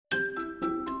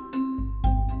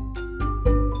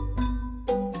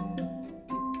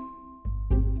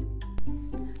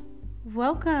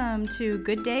Welcome to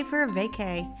Good Day for a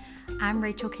Vacay. I'm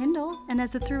Rachel Kendall, and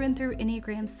as a through and through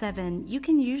Enneagram 7, you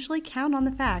can usually count on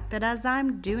the fact that as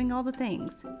I'm doing all the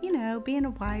things, being a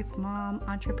wife, mom,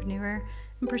 entrepreneur,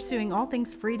 and pursuing all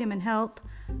things freedom and health,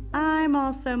 I'm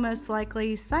also most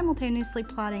likely simultaneously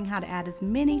plotting how to add as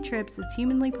many trips as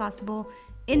humanly possible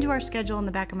into our schedule in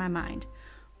the back of my mind.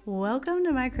 Welcome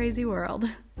to my crazy world.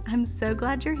 I'm so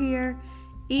glad you're here.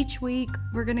 Each week,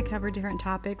 we're going to cover different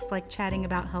topics like chatting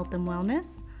about health and wellness,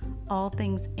 all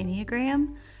things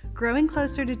Enneagram, growing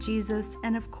closer to Jesus,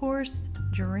 and of course,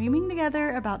 dreaming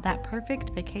together about that perfect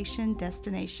vacation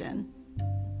destination.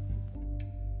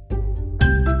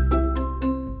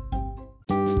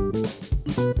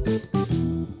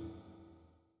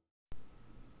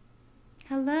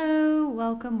 Hello,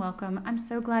 welcome. I'm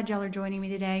so glad y'all are joining me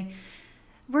today.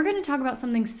 We're going to talk about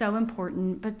something so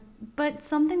important, but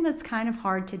something that's kind of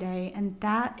hard today, and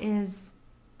that is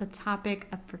the topic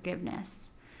of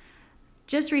forgiveness.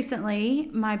 Just recently,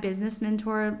 my business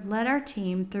mentor led our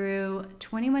team through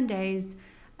 21 days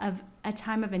of a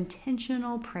time of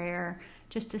intentional prayer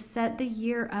just to set the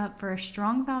year up for a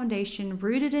strong foundation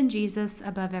rooted in Jesus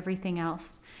above everything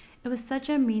else. It was such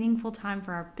a meaningful time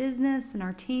for our business and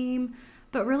our team,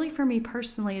 but really for me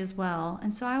personally as well.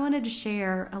 And so I wanted to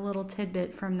share a little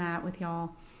tidbit from that with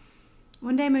y'all.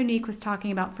 One day Monique was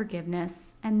talking about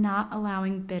forgiveness and not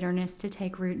allowing bitterness to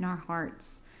take root in our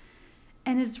hearts.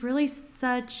 And it's really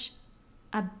such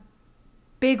a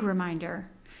big reminder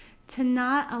to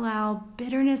not allow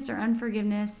bitterness or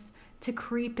unforgiveness to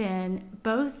creep in,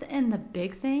 both in the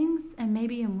big things and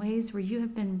maybe in ways where you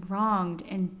have been wronged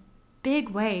in big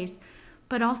ways,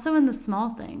 but also in the small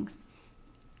things.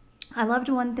 I loved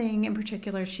one thing in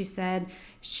particular she said.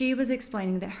 She was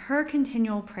explaining that her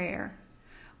continual prayer,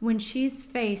 when she's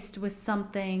faced with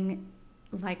something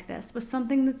like this, with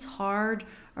something that's hard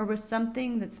or with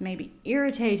something that's maybe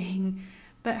irritating,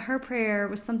 but her prayer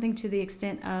was something to the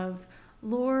extent of,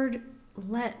 Lord,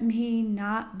 let me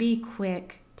not be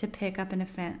quick to pick up an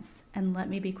offense and let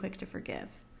me be quick to forgive.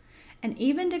 And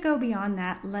even to go beyond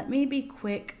that, let me be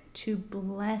quick to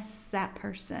bless that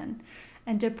person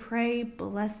and to pray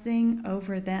blessing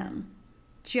over them.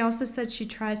 She also said she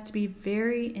tries to be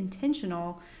very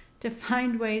intentional to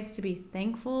find ways to be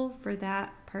thankful for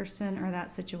that person or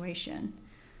that situation.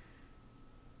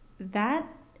 That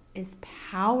is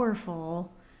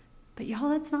powerful, but y'all,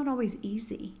 that's not always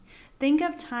easy. Think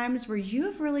of times where you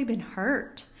have really been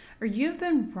hurt, or you've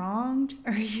been wronged,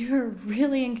 or you're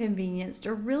really inconvenienced,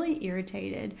 or really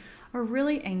irritated, or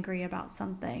really angry about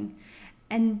something.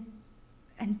 And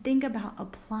think about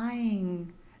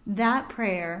applying that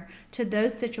prayer to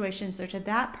those situations or to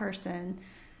that person,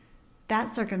 that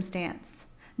circumstance.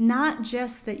 Not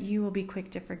just that you will be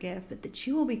quick to forgive, but that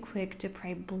you will be quick to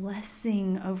pray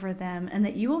blessing over them, and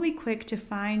that you will be quick to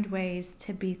find ways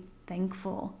to be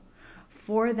thankful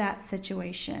for that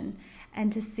situation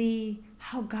and to see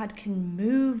how God can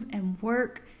move and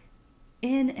work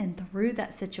in and through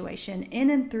that situation,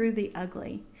 in and through the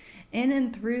ugly, in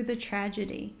and through the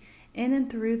tragedy, in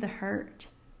and through the hurt.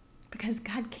 Because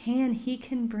God He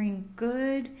can bring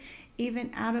good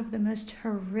even out of the most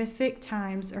horrific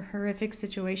times or horrific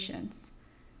situations.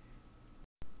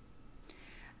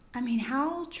 I mean,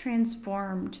 how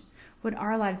transformed would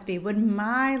our lives be? Would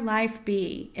my life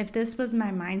be if this was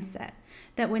my mindset?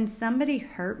 That when somebody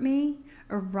hurt me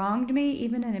or wronged me,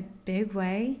 even in a big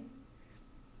way,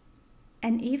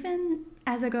 and even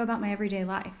as I go about my everyday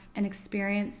life and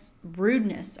experience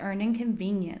rudeness or an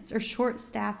inconvenience or short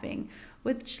staffing,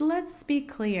 which, let's be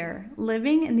clear,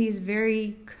 living in these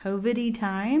very COVID-y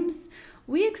times,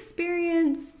 we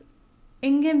experience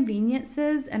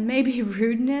inconveniences and maybe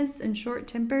rudeness and short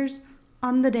tempers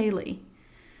on the daily.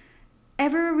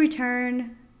 Every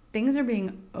return, things are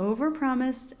being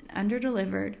overpromised and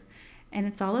underdelivered. And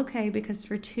it's all okay because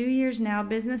for 2 years now,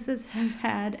 businesses have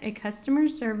had a customer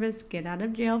service get out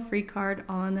of jail free card,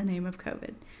 all in the name of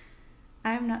COVID.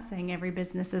 I'm not saying every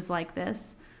business is like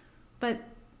this, but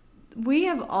we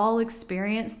have all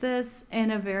experienced this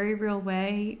in a very real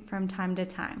way from time to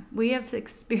time. We have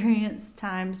experienced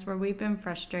times where we've been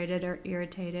frustrated or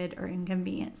irritated or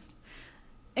inconvenienced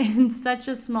in such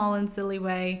a small and silly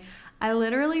way. I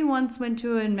literally once went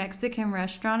to a Mexican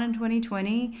restaurant in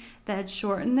 2020 that had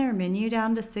shortened their menu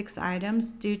down to 6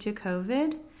 items due to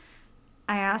COVID.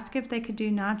 I asked if they could do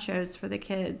nachos for the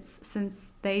kids, since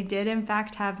they did in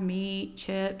fact have meat,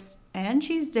 chips, and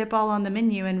cheese dip all on the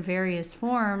menu in various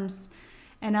forms,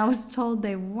 and I was told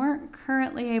they weren't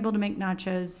currently able to make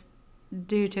nachos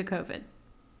due to COVID.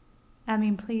 I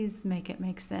mean, please make it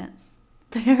make sense.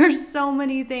 There are so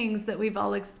many things that we've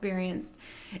all experienced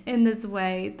in this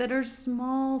way that are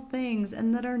small things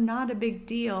and that are not a big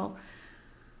deal.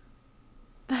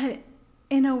 But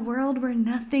in a world where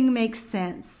nothing makes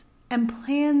sense and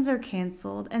plans are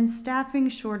canceled and staffing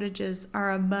shortages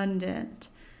are abundant,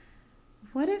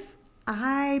 what if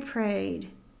I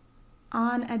prayed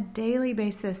on a daily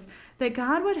basis that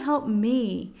God would help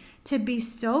me to be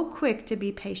so quick to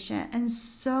be patient and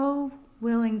so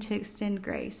willing to extend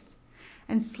grace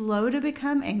and slow to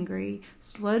become angry,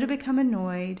 slow to become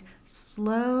annoyed,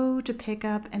 slow to pick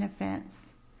up an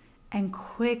offense, and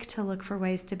quick to look for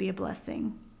ways to be a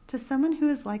blessing to someone who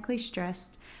is likely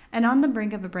stressed and on the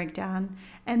brink of a breakdown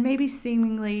and maybe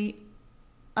seemingly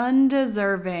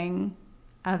undeserving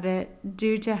of it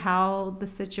due to how the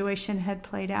situation had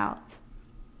played out.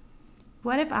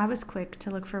 What if I was quick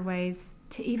to look for ways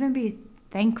to even be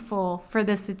thankful for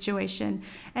this situation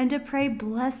and to pray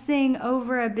blessing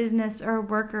over a business or a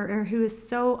worker who is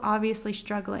so obviously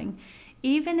struggling,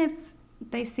 even if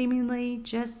they seemingly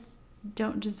just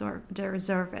don't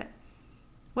deserve it?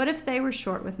 What if they were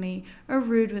short with me or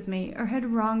rude with me or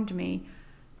had wronged me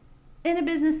in a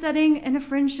business setting, in a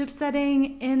friendship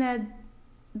setting, in a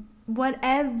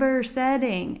whatever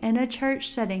setting, in a church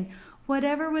setting,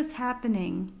 whatever was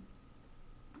happening?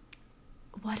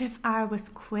 What if I was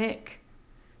quick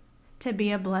to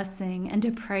be a blessing and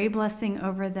to pray blessing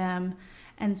over them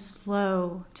and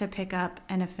slow to pick up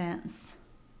an offense?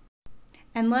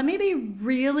 And let me be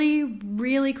really,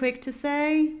 really quick to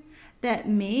say that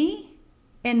me,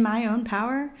 in my own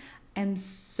power, am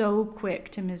so quick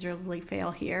to miserably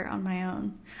fail here on my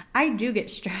own. I do get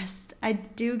stressed. I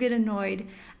do get annoyed.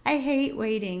 I hate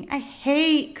waiting. I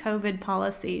hate COVID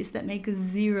policies that make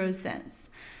zero sense.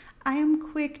 I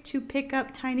am quick to pick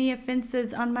up tiny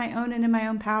offenses on my own and in my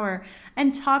own power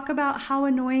and talk about how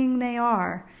annoying they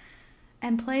are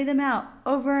and play them out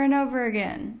over and over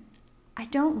again. I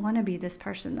don't want to be this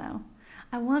person, though.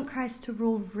 I want Christ to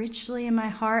rule richly in my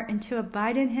heart and to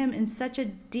abide in him in such a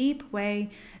deep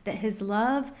way that his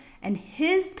love and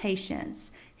his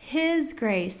patience, his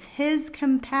grace, his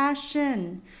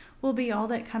compassion will be all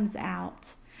that comes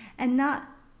out, and not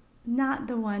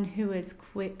the one who is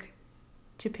quick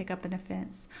to pick up an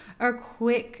offense or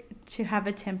quick to have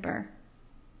a temper.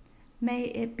 May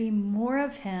it be more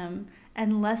of him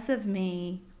and less of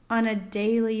me on a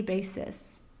daily basis.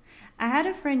 I had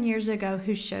a friend years ago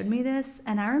who showed me this,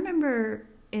 and I remember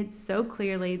it so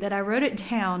clearly that I wrote it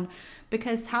down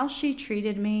because how she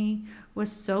treated me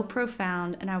was so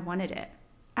profound and I wanted it.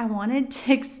 I wanted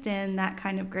to extend that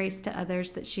kind of grace to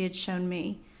others that she had shown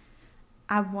me.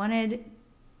 I wanted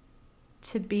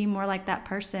to be more like that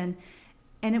person,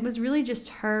 and it was really just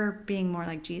her being more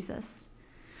like Jesus.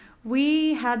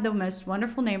 We had the most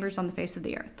wonderful neighbors on the face of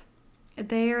the earth.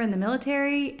 They are in the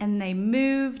military and they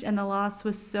moved, and the loss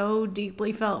was so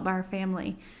deeply felt by our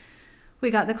family. We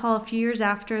got the call a few years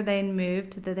after they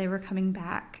moved that they were coming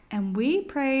back, and we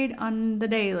prayed on the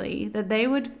daily that they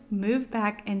would move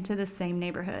back into the same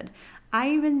neighborhood.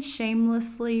 I even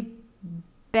shamelessly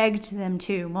begged them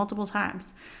to multiple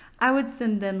times. I would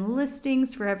send them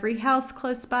listings for every house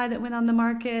close by that went on the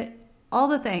market, all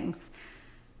the things.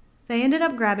 They ended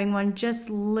up grabbing one just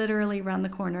literally around the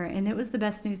corner, and it was the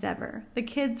best news ever. The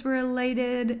kids were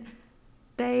elated.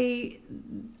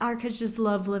 Our kids just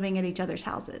loved living at each other's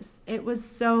houses. It was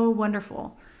so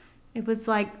wonderful. It was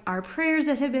like our prayers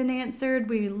that had been answered.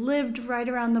 We lived right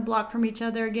around the block from each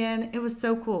other again. It was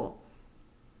so cool.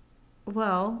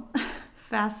 Well,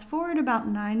 fast forward about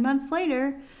 9 months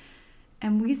later,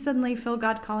 and we suddenly feel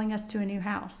God calling us to a new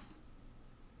house.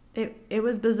 It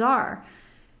was bizarre.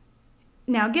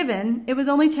 Now, given it was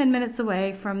only 10 minutes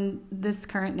away from this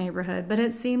current neighborhood, but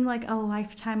it seemed like a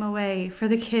lifetime away for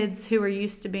the kids who were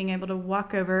used to being able to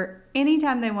walk over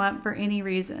anytime they want for any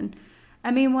reason.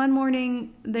 I mean, one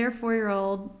morning, their then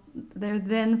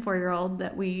 4-year-old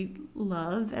that we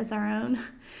love as our own,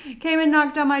 came and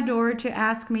knocked on my door to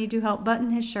ask me to help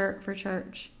button his shirt for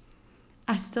church.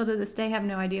 I still to this day have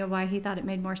no idea why he thought it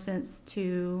made more sense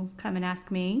to come and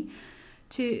ask me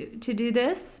to do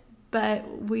this. But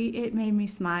it made me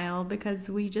smile because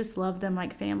we just love them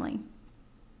like family.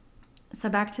 So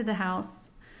back to the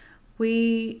house.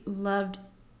 We loved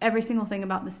every single thing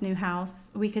about this new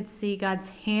house. We could see God's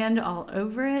hand all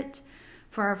over it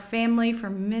for our family, for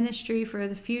ministry, for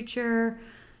the future.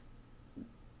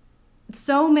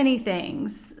 So many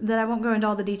things that I won't go into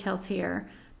all the details here.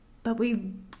 But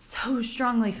we so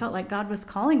strongly felt like God was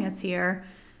calling us here.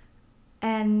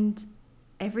 And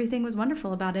everything was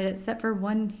wonderful about it except for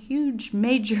one huge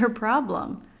major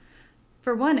problem.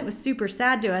 For one, it was super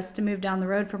sad to us to move down the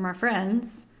road from our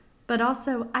friends, But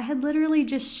also, I had literally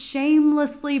just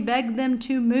shamelessly begged them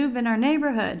to move in our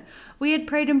neighborhood. We had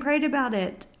prayed and prayed about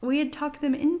it. We had talked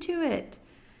them into it.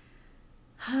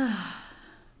 I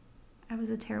was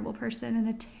a terrible person and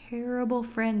a terrible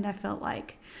friend, I felt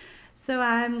like. So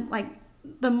I'm like,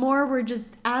 the more we're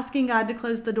just asking God to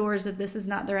close the doors if this is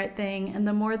not the right thing, and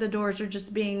the more the doors are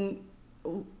just being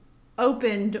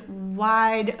opened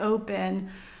wide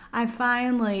open, I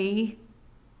finally,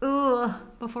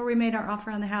 before we made our offer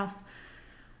on the house,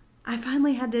 I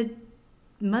finally had to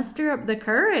muster up the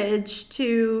courage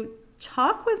to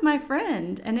talk with my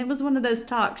friend. And it was one of those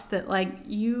talks that like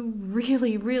you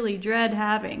really, really dread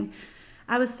having.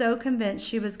 I was so convinced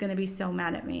she was going to be so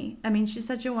mad at me. I mean, she's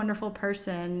such a wonderful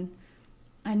person.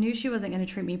 I knew she wasn't going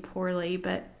to treat me poorly,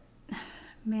 but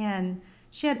man,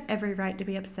 she had every right to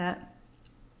be upset.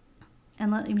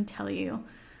 And let me tell you,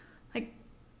 like,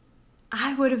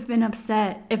 I would have been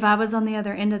upset if I was on the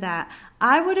other end of that.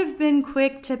 I would have been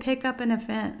quick to pick up an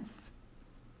offense.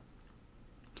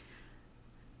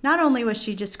 Not only was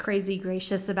she just crazy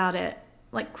gracious about it,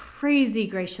 like crazy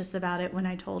gracious about it when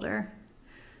I told her.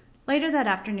 Later that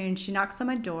afternoon, she knocks on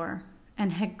my door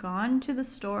and had gone to the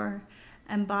store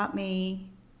and bought me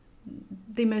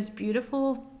the most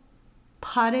beautiful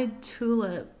potted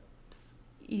tulips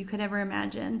you could ever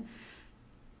imagine.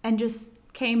 And just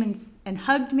came and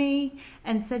hugged me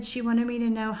and said she wanted me to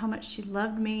know how much she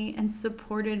loved me and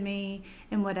supported me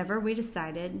in whatever we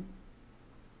decided.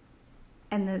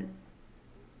 And that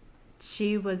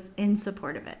she was in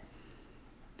support of it.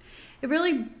 It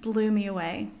really blew me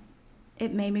away.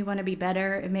 It made me want to be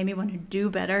better. It made me want to do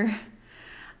better.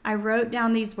 I wrote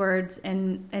down these words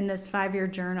in this 5-year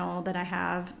journal that I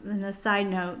have. And a side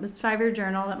note, this 5-year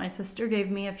journal that my sister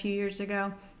gave me a few years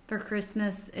ago for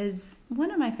Christmas is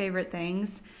one of my favorite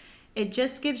things. It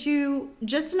just gives you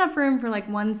just enough room for like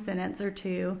one sentence or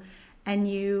two,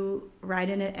 and you write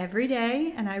in it every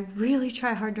day. And I really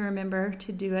try hard to remember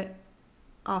to do it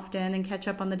often and catch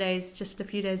up on the days just a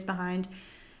few days behind.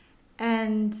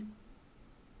 And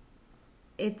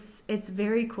it's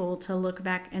very cool to look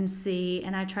back and see,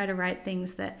 and I try to write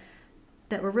things that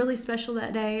were really special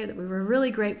that day, that we were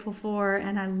really grateful for,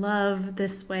 and I love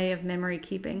this way of memory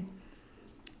keeping.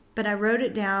 But I wrote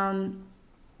it down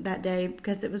that day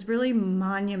because it was really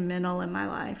monumental in my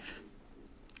life.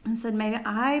 And said, may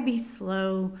I be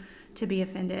slow to be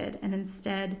offended and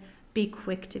instead be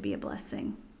quick to be a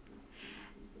blessing.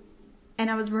 And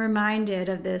I was reminded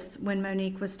of this when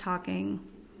Monique was talking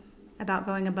about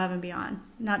going above and beyond,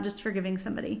 not just forgiving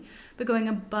somebody, but going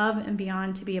above and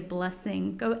beyond to be a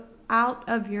blessing. Go out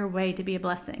of your way to be a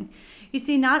blessing. You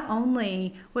see, not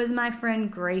only was my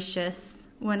friend gracious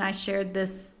when I shared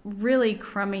this really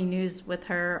crummy news with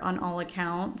her on all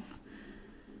accounts,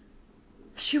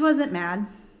 she wasn't mad.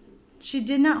 She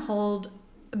did not hold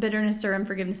bitterness or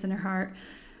unforgiveness in her heart.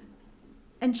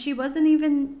 And she wasn't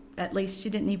even, at least she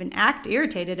didn't even act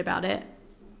irritated about it.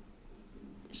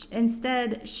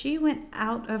 Instead, she went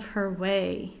out of her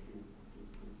way,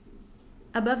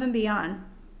 above and beyond,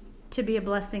 to be a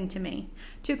blessing to me,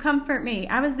 to comfort me.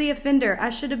 I was the offender. I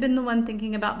should have been the one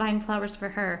thinking about buying flowers for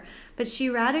her. But she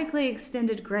radically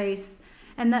extended grace,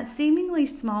 and that seemingly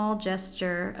small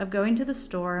gesture of going to the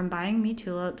store and buying me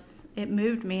tulips, it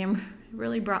moved me and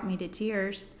really brought me to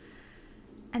tears.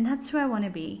 And that's who I want to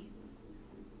be.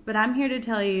 But I'm here to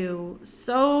tell you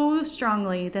so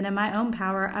strongly that in my own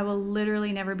power, I will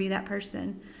literally never be that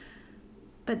person.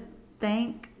 But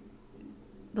thank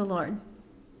the Lord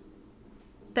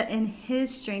that in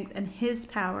His strength and His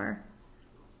power,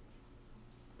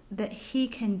 that He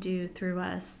can do through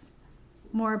us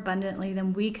more abundantly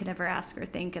than we could ever ask or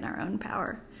think in our own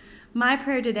power. My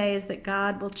prayer today is that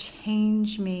God will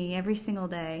change me every single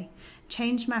day,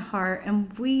 change my heart,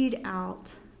 and weed out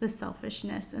the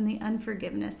selfishness and the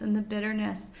unforgiveness and the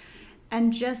bitterness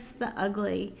and just the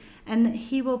ugly, and that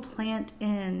He will plant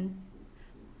in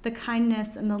the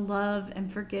kindness and the love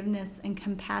and forgiveness and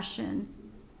compassion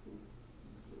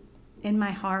in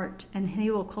my heart, and He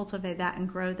will cultivate that and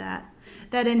grow that.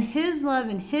 That in His love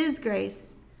and His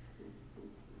grace,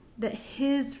 that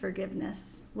His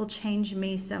forgiveness will change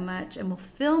me so much and will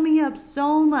fill me up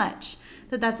so much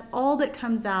that that's all that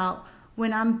comes out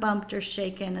when I'm bumped or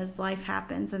shaken as life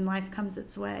happens and life comes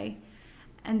its way.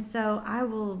 And so I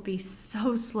will be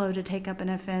so slow to take up an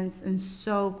offense and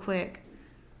so quick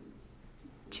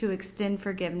to extend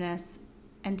forgiveness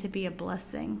and to be a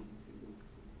blessing.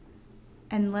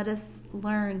 And let us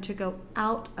learn to go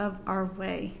out of our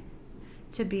way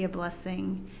to be a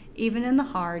blessing, even in the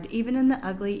hard, even in the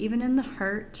ugly, even in the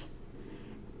hurt.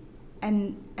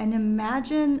 And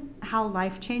imagine how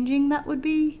life-changing that would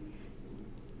be,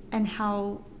 and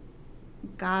how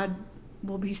God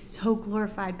will be so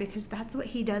glorified, because that's what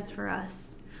he does for us.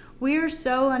 We are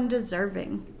so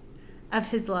undeserving of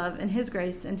his love and his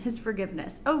grace and his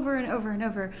forgiveness over and over and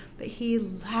over, but he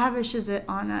lavishes it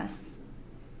on us.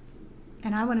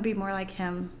 And I want to be more like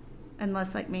him and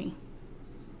less like me.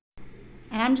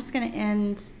 And I'm just going to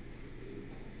end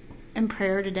in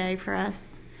prayer today for us.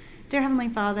 Dear Heavenly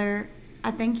Father,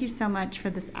 I thank you so much for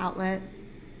this outlet,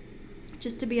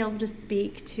 just to be able to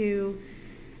speak to.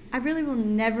 I really will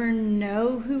never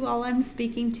know who all I'm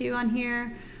speaking to on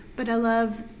here, but I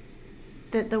love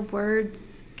that the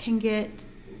words can get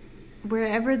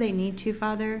wherever they need to,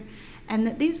 Father, and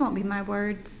that these won't be my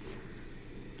words,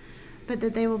 but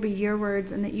that they will be your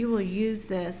words, and that you will use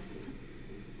this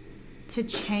to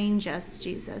change us,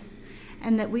 Jesus,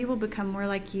 and that we will become more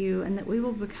like you, and that we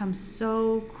will become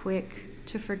so quick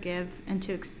to forgive and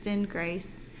to extend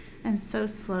grace, and so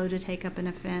slow to take up an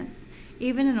offense,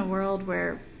 even in a world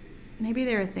where maybe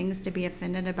there are things to be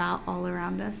offended about all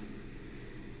around us,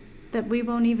 that we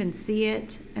won't even see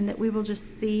it, and that we will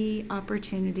just see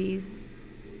opportunities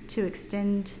to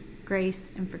extend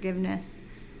grace and forgiveness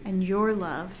and your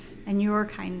love and your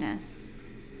kindness.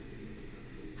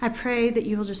 I pray that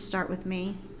you will just start with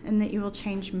me, and that you will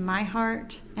change my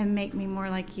heart and make me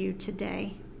more like you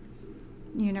today.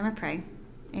 In your name I pray.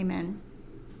 Amen.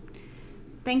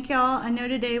 Thank y'all. I know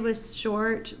today was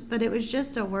short, but it was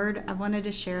just a word I wanted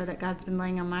to share that God's been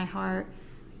laying on my heart.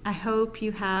 I hope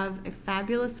you have a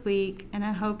fabulous week, and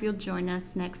I hope you'll join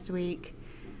us next week.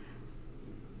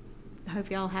 I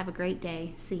hope y'all have a great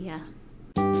day. See ya.